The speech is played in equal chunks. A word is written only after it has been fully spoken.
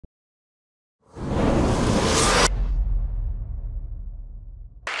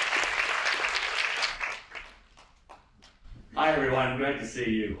everyone, great to see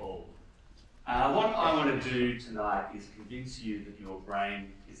you all. What I want to do tonight is convince you that your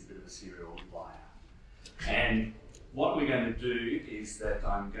brain is a bit of a serial liar. And what we're going to do is that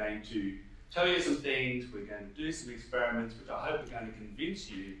I'm going to tell you some things, we're going to do some experiments which I hope are going to convince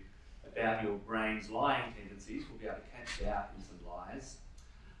you about your brain's lying tendencies. We'll be able to catch you out in some lies.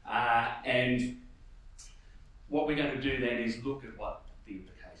 And what we're going to do then is look at what the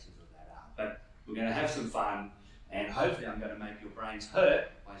implications of that are. But we're going to have some fun, and hopefully I'm going to make your brains hurt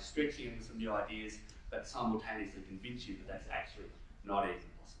by stretching into some new ideas, but simultaneously convince you that that's actually not even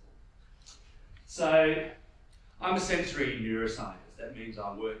possible. So, I'm a sensory neuroscientist. That means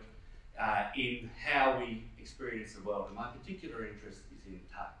I work in how we experience the world, and my particular interest is in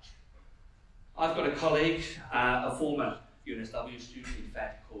touch. I've got a colleague, a former UNSW student in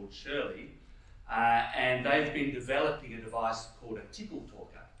fact, called Shirley, and they've been developing a device called a tickle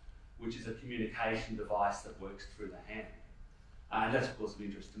talker, which is a communication device that works through the hand. And that's of course of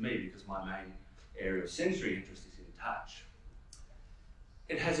interest to me because my main area of sensory interest is in touch.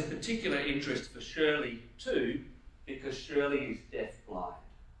 It has a particular interest for Shirley too, because Shirley is deaf-blind.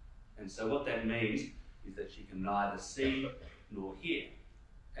 And so what that means is that she can neither see nor hear.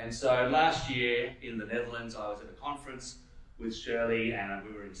 And so last year in the Netherlands, I was at a conference with Shirley and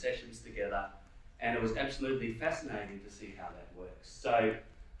we were in sessions together, and it was absolutely fascinating to see how that works. So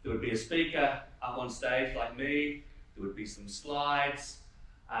there would be a speaker up on stage like me, there would be some slides,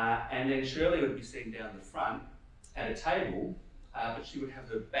 and then Shirley would be sitting down the front at a table, but she would have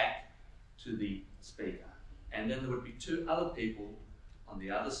her back to the speaker. And then there would be two other people on the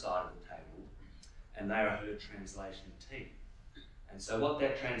other side of the table, and they are her translation team. And so what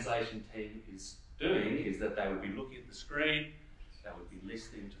that translation team is doing is that they would be looking at the screen, they would be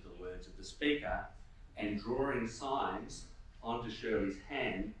listening to the words of the speaker, and drawing signs onto Shirley's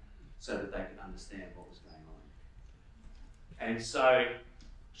hand so that they could understand what was going on. And so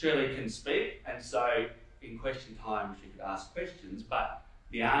Shirley can speak, and so in question time she could ask questions, but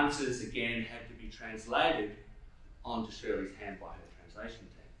the answers again had to be translated onto Shirley's hand by her translation team.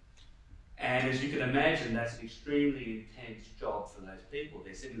 And as you can imagine, that's an extremely intense job for those people.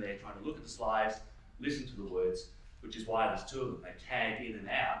 They're sitting there trying to look at the slides, listen to the words, which is why there's two of them. They tag in and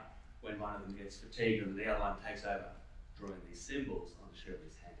out when one of them gets fatigued and the other one takes over drawing these symbols on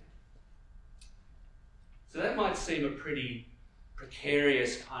Shirley's hand. So that might seem a pretty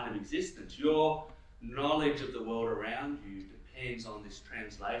precarious kind of existence. Your knowledge of the world around you depends on this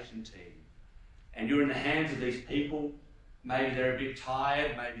translation team. And you're in the hands of these people. Maybe they're a bit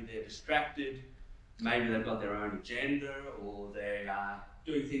tired, maybe they're distracted, maybe they've got their own agenda, or they are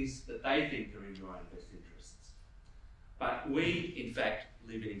doing things that they think are in your own best interests. But we, in fact,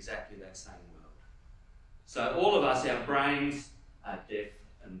 live in exactly that same world. So all of us, our brains are deaf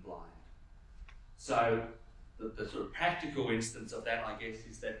and blind. So the sort of practical instance of that, I guess,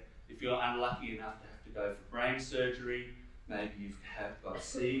 is that if you're unlucky enough to have to go for brain surgery, maybe you've got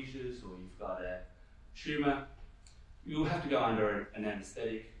seizures or you've got a tumour, you'll have to go under an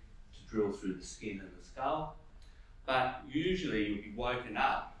anaesthetic to drill through the skin and the skull. But usually you'll be woken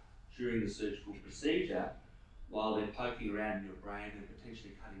up during the surgical procedure while they're poking around in your brain and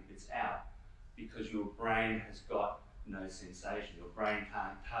potentially cutting bits out because your brain has got no sensation. Your brain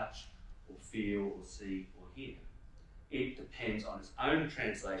can't touch or feel or see or hear. It depends on its own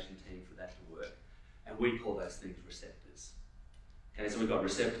translation team for that to work, and we call those things receptors. Okay, so we've got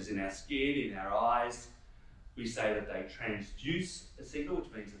receptors in our skin, in our eyes. We say that they transduce a signal,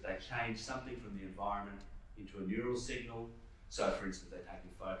 which means that they change something from the environment into a neural signal. So for instance, they're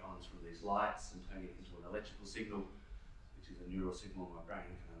taking photons from these lights and turning it into an electrical signal, which is a neural signal my brain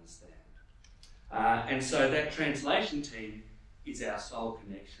can understand. And so that translation team is our sole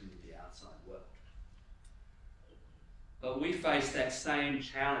connection with the outside world. But we face that same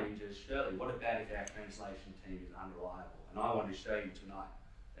challenge as Shirley. What about if our translation team is unreliable? And I want to show you tonight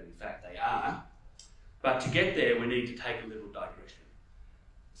that in fact they are. But to get there, we need to take a little digression.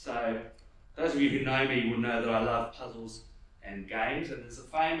 So those of you who know me will know that I love puzzles and games, and there's a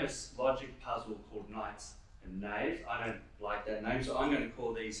famous logic puzzle called Knights and Knaves. I don't like that name, so I'm going to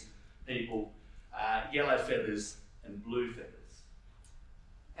call these people yellow feathers and blue feathers.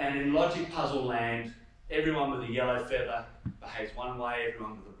 And in logic puzzle land, everyone with a yellow feather behaves one way,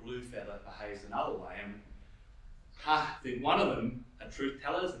 everyone with a blue feather behaves another way. And one of them are truth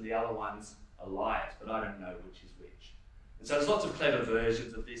tellers and the other ones are liars, but I don't know which is which. And so there's lots of clever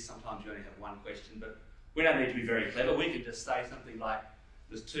versions of this. Sometimes you only have one question, but we don't need to be very clever. We can just say something like,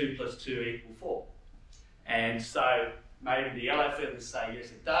 does 2 + 2 = 4? And so maybe the yellow feathers say, yes,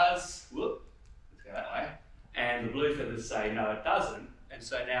 it does. Whoop, let's go that way. And the blue feathers say, no, it doesn't. And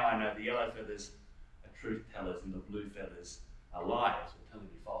so now I know the yellow feathers are truth tellers and the blue feathers are liars or telling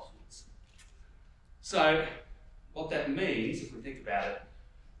you falsehoods. So what that means, if we think about it,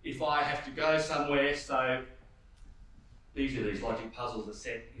 if I have to go somewhere, so these logic puzzles are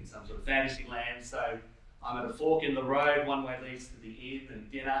set in some sort of fantasy land, so I'm at a fork in the road, one way leads to the inn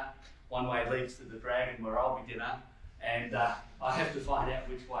and dinner, one way leads to the dragon where I'll be dinner, and I have to find out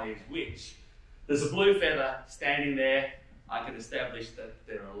which way is which. There's a blue feather standing there. I can establish that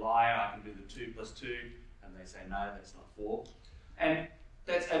they're a liar. I can do the 2 + 2, and they say, no, that's not 4. And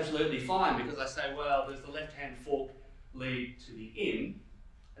that's absolutely fine, because I say, well, does the left-hand fork lead to the inn?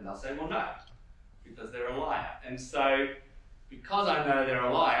 And they'll say, well, no, because they're a liar. And so, because I know they're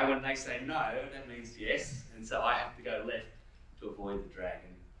a liar, when they say no, that means yes, and so I have to go left to avoid the dragon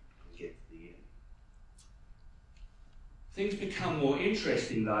and get to the inn. Things become more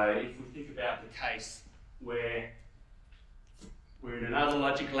interesting, though, if we think about the case where we're in another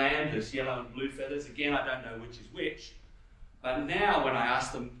logic land, there's yellow and blue feathers. Again, I don't know which is which. But now when I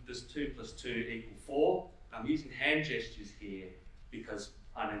ask them, does 2 + 2 = 4? I'm using hand gestures here because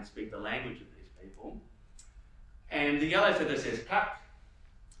I don't speak the language of these people. And the yellow feather says, kak.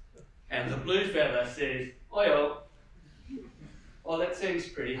 And the blue feather says, oyo. Well, that seems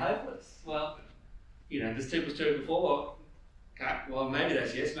pretty hopeless. Well, you know, does 2 + 2 = 4? Kak. Well, maybe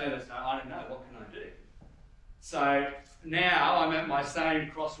that's yes, maybe that's no. I don't know. What can I do? So now I'm at my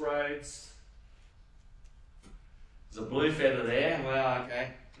same crossroads. There's a blue feather there. Well,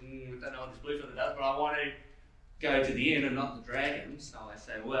 okay. I don't know what this blue feather does, but I want to go to the inn and not the dragon. So I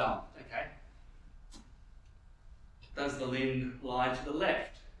say, well, okay. Does the inn lie to the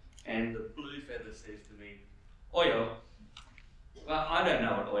left? And the blue feather says to me, oyo. Well, I don't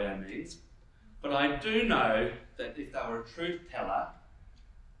know what oyo means, but I do know that if they were a truth teller,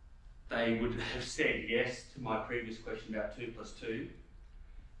 they would have said yes to my previous question about 2 + 2.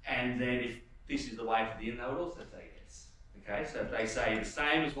 And then if this is the way to the inn, they would also say yes. Okay, so if they say the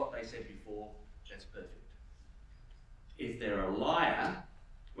same as what they said before, that's perfect. If they're a liar,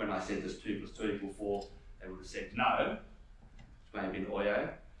 when I said this 2 + 2 = 4, they would have said no, which may have been oyo.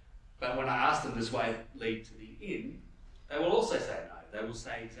 But when I asked them this way lead to the inn, they will also say no. They will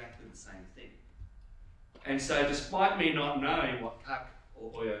say exactly the same thing. And so despite me not knowing what kak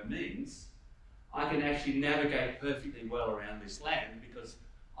or oyo means, I can actually navigate perfectly well around this land because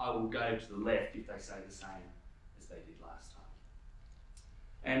I will go to the left if they say the same as they did last time.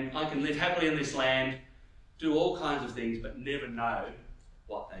 And I can live happily in this land, do all kinds of things, but never know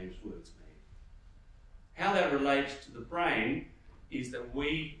what those words mean. How that relates to the brain is that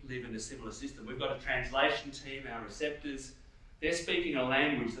we live in a similar system. We've got a translation team, our receptors. They're speaking a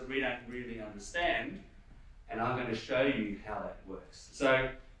language that we don't really understand, and I'm going to show you how that works. So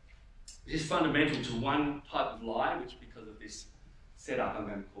this is fundamental to one type of lie, which because of this setup I'm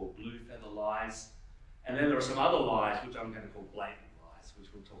going to call blue feather lies. And then there are some other lies which I'm going to call blatant lies, which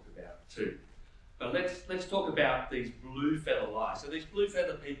we'll talk about too. But let's talk about these blue feather lies. So these blue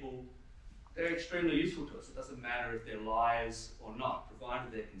feather people, they're extremely useful to us. It doesn't matter if they're liars or not,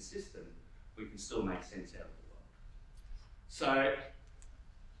 provided they're consistent, we can still make sense out of the world. So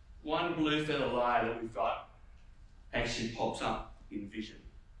one blue feather lie that we've got actually pops up in vision.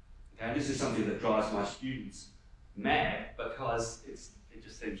 Okay, this is something that drives my students mad because it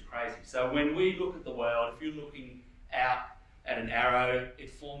just seems crazy. So when we look at the world, if you're looking out at an arrow, it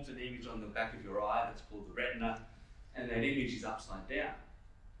forms an image on the back of your eye that's called the retina, and that image is upside down.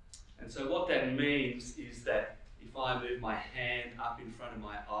 And so what that means is that if I move my hand up in front of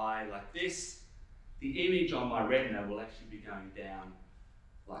my eye like this, the image on my retina will actually be going down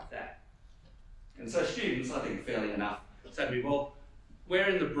like that. And so students, I think fairly enough, say to me, well, where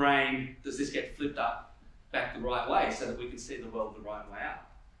in the brain does this get flipped up back the right way so that we can see the world the right way out?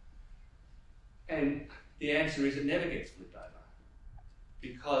 And the answer is it never gets flipped over,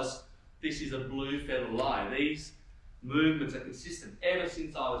 because this is a blue feather lie. These movements are consistent. Ever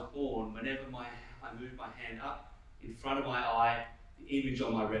since I was born, whenever I moved my hand up in front of my eye, the image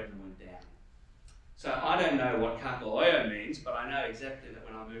on my retina went down. So I don't know what kak or oyo means, but I know exactly that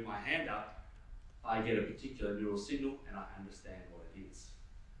when I move my hand up, I get a particular neural signal and I understand what it is.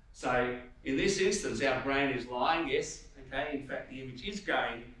 So in this instance, our brain is lying, yes, okay, in fact the image is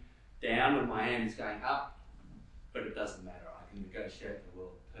going down when my hand is going up, but it doesn't matter. I can negotiate the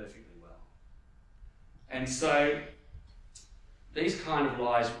world perfectly well. And so these kind of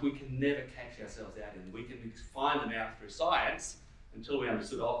lies we can never catch ourselves out in. We can find them out through science. Until we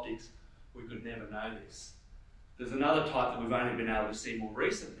understood optics, we could never know this. There's another type that we've only been able to see more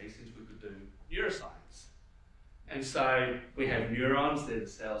recently since we could do neuroscience. And so we have neurons, they're the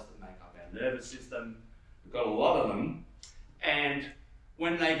cells that make up our nervous system. We've got a lot of them. And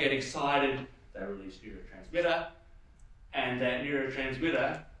when they get excited, they release neurotransmitter. and that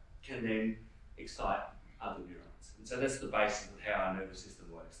neurotransmitter can then excite other neurons. And so that's the basis of how our nervous system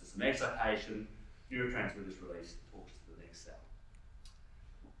works. There's some excitation, neurotransmitters released, talks to the next cell.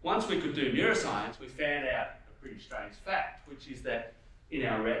 Once we could do neuroscience, we found out a pretty strange fact, which is that in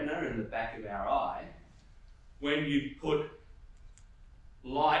our retina, in the back of our eye, when you put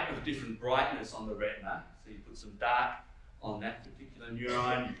light of different brightness on the retina, so you put some dark on that particular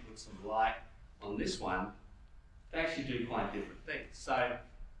neuron, you put some light on this one, they actually do quite different things. So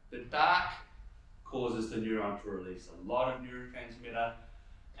the dark causes the neuron to release a lot of neurotransmitter,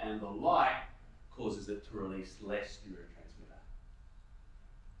 and the light causes it to release less neurotransmitter.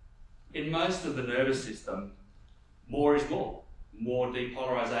 In most of the nervous system, more is more. More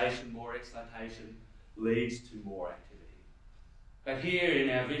depolarization, more excitation leads to more activity. But here in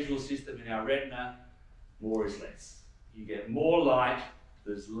our visual system, in our retina, more is less. You get more light,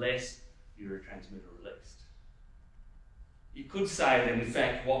 there's less neurotransmitter released. You could say that in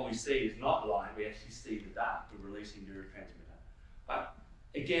fact what we see is not light, we actually see the dark, we're releasing neurotransmitter. But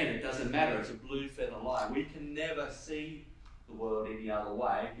again, it doesn't matter, it's a blue feather light. We can never see the world any other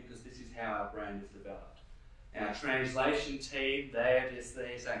way because this is how our brain is developed. Our translation team, they're just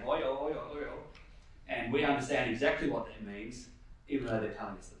there saying, oi, oi, oi, oi, oi, and we understand exactly what that means, even though they're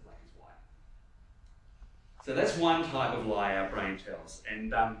telling us that black is white. So that's one type of lie our brain tells,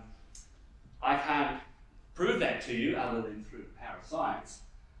 and I can't prove that to you other than through the power of science,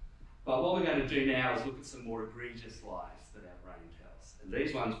 but what we're going to do now is look at some more egregious lies that our brain tells, and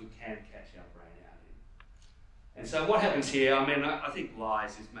these ones we can catch our brain out in. And so what happens here, I mean, I think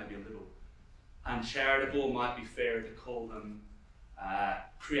lies is maybe a little uncharitable, might be fairer to call them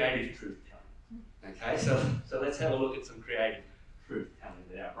creative truth-telling. Okay, so let's have a look at some creative truth-telling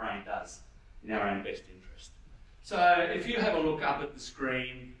that our brain does in our own best interest. So if you have a look up at the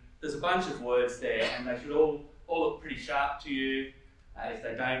screen, there's a bunch of words there, and they should all look pretty sharp to you. If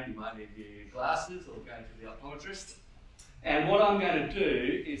they don't, you might need your glasses or go to the optometrist. And what I'm going to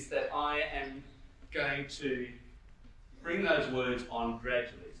do is that I am going to bring those words on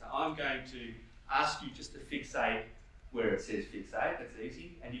gradually. So I'm going to ask you just to fixate where it says fixate, that's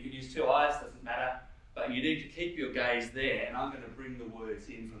easy. And you can use two eyes, doesn't matter. But you need to keep your gaze there, and I'm going to bring the words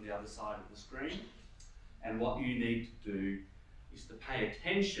in from the other side of the screen. And what you need to do is to pay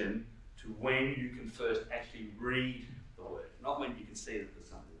attention to when you can first actually read the word, not when you can see that there's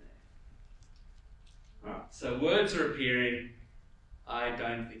something there. All right, so words are appearing. I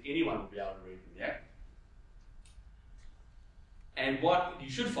don't think anyone will be able to read them yet. And what you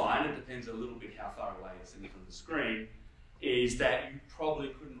should find, it depends a little bit how far away you're sitting from the screen, is that you probably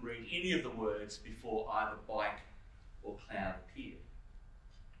couldn't read any of the words before either bike or cloud appeared.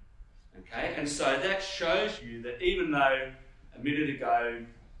 Okay, and so that shows you that even though a minute ago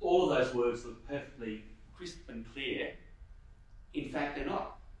all of those words look perfectly crisp and clear, in fact they're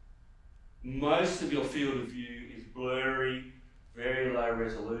not. Most of your field of view is blurry, very low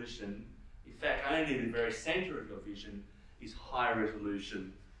resolution. In fact, only the very centre of your vision is high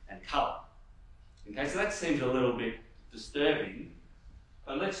resolution and colour. Okay, so that seems a little bit disturbing,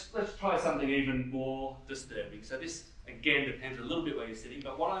 but let's try something even more disturbing. So this, again, depends a little bit where you're sitting,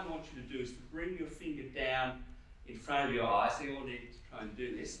 but what I want you to do is to bring your finger down in front of your eye, so you all need to try and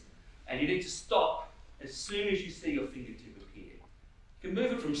do this, and you need to stop as soon as you see your fingertip appear. You can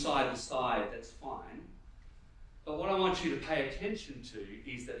move it from side to side, that's fine, but what I want you to pay attention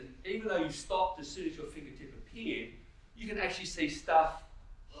to is that even though you stopped as soon as your fingertip appeared, you can actually see stuff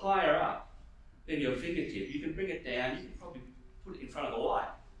higher up than your fingertip. You can bring it down, you can probably put it in front of the light.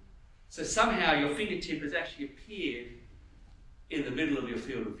 So somehow your fingertip has actually appeared in the middle of your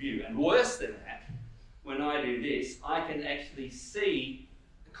field of view. And worse than that, when I do this, I can actually see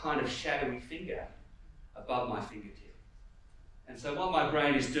a kind of shadowy finger above my fingertip. And so what my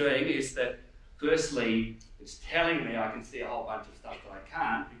brain is doing is that, firstly, it's telling me I can see a whole bunch of stuff that I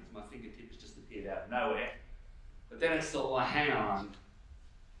can't because my fingertip has just appeared out of nowhere. But then it's thought, well, hang on,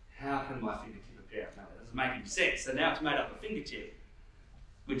 how can my fingertip appear out of nowhere? It doesn't make any sense. So now it's made up a fingertip,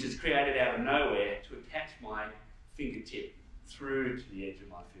 which is created out of nowhere to attach my fingertip through to the edge of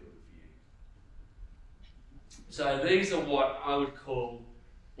my field of view. So these are what I would call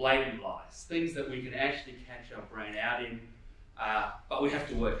blatant lies, things that we can actually catch our brain out in, but we have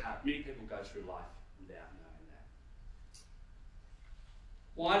to work hard. Many people go through life without knowing that.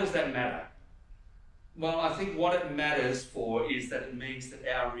 Why does that matter? Well, I think what it matters for is that it means that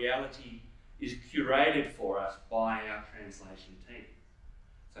our reality is curated for us by our translation team.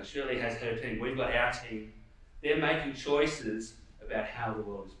 So Shirley has her team, we've got our team. They're making choices about how the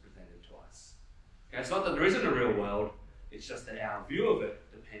world is presented to us. Okay, it's not that there isn't a real world, it's just that our view of it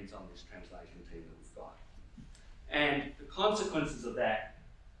depends on this translation team that we've got. And the consequences of that,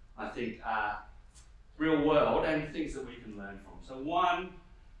 I think, are real world and things that we can learn from. So one,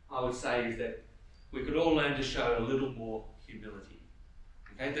 I would say, is that we could all learn to show a little more humility.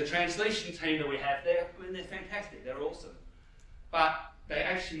 Okay? The translation team that we have there, I mean, they're fantastic, they're awesome. But they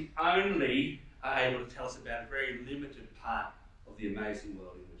actually only are able to tell us about a very limited part of the amazing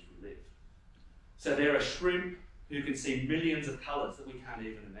world in which we live. So there are shrimp who can see millions of colours that we can't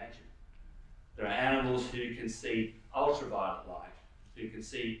even imagine. There are animals who can see ultraviolet light, who can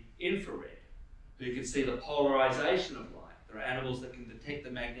see infrared, who can see the polarisation of light. There are animals that can detect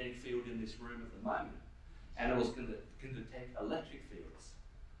the magnetic field in this room at the moment. Animals can detect electric fields.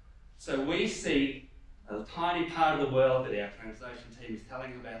 So we see a tiny part of the world that our translation team is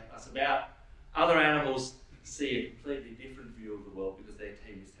telling us about. Other animals see a completely different view of the world because their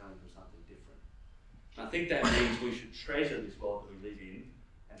team is telling them something different. And I think that means we should treasure this world that we live in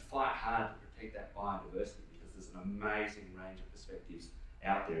and fight hard to protect that biodiversity because there's an amazing range of perspectives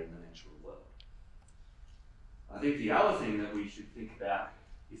out there in the natural world. I think the other thing that we should think about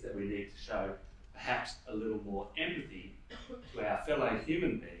is that we need to show perhaps a little more empathy to our fellow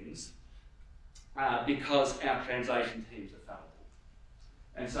human beings because our translation teams are fallible.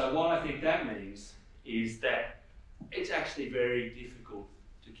 And so what I think that means is that it's actually very difficult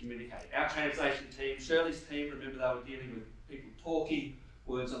to communicate. Our translation team, Shirley's team, remember they were dealing with people talking,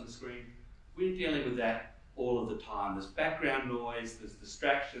 words on the screen. We're dealing with that all of the time. There's background noise, there's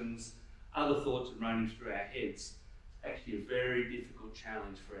distractions, other thoughts are running through our heads. It's actually a very difficult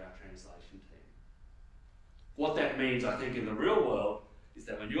challenge for our translation team. What that means, I think, in the real world is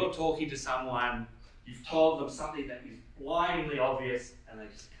that when you're talking to someone, you've told them something that is blindingly obvious and they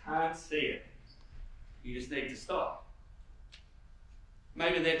just can't see it. You just need to stop.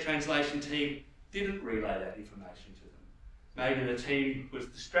 Maybe their translation team didn't relay that information to them. Maybe the team was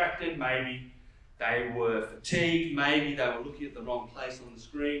distracted, maybe they were fatigued, maybe they were looking at the wrong place on the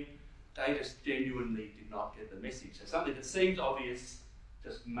screen. They just genuinely did not get the message. So something that seemed obvious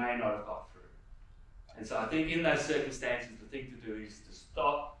just may not have got through. And so I think in those circumstances, the thing to do is to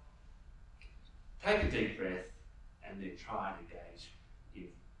stop, take a deep breath, and then try and engage in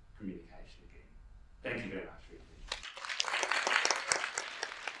communication.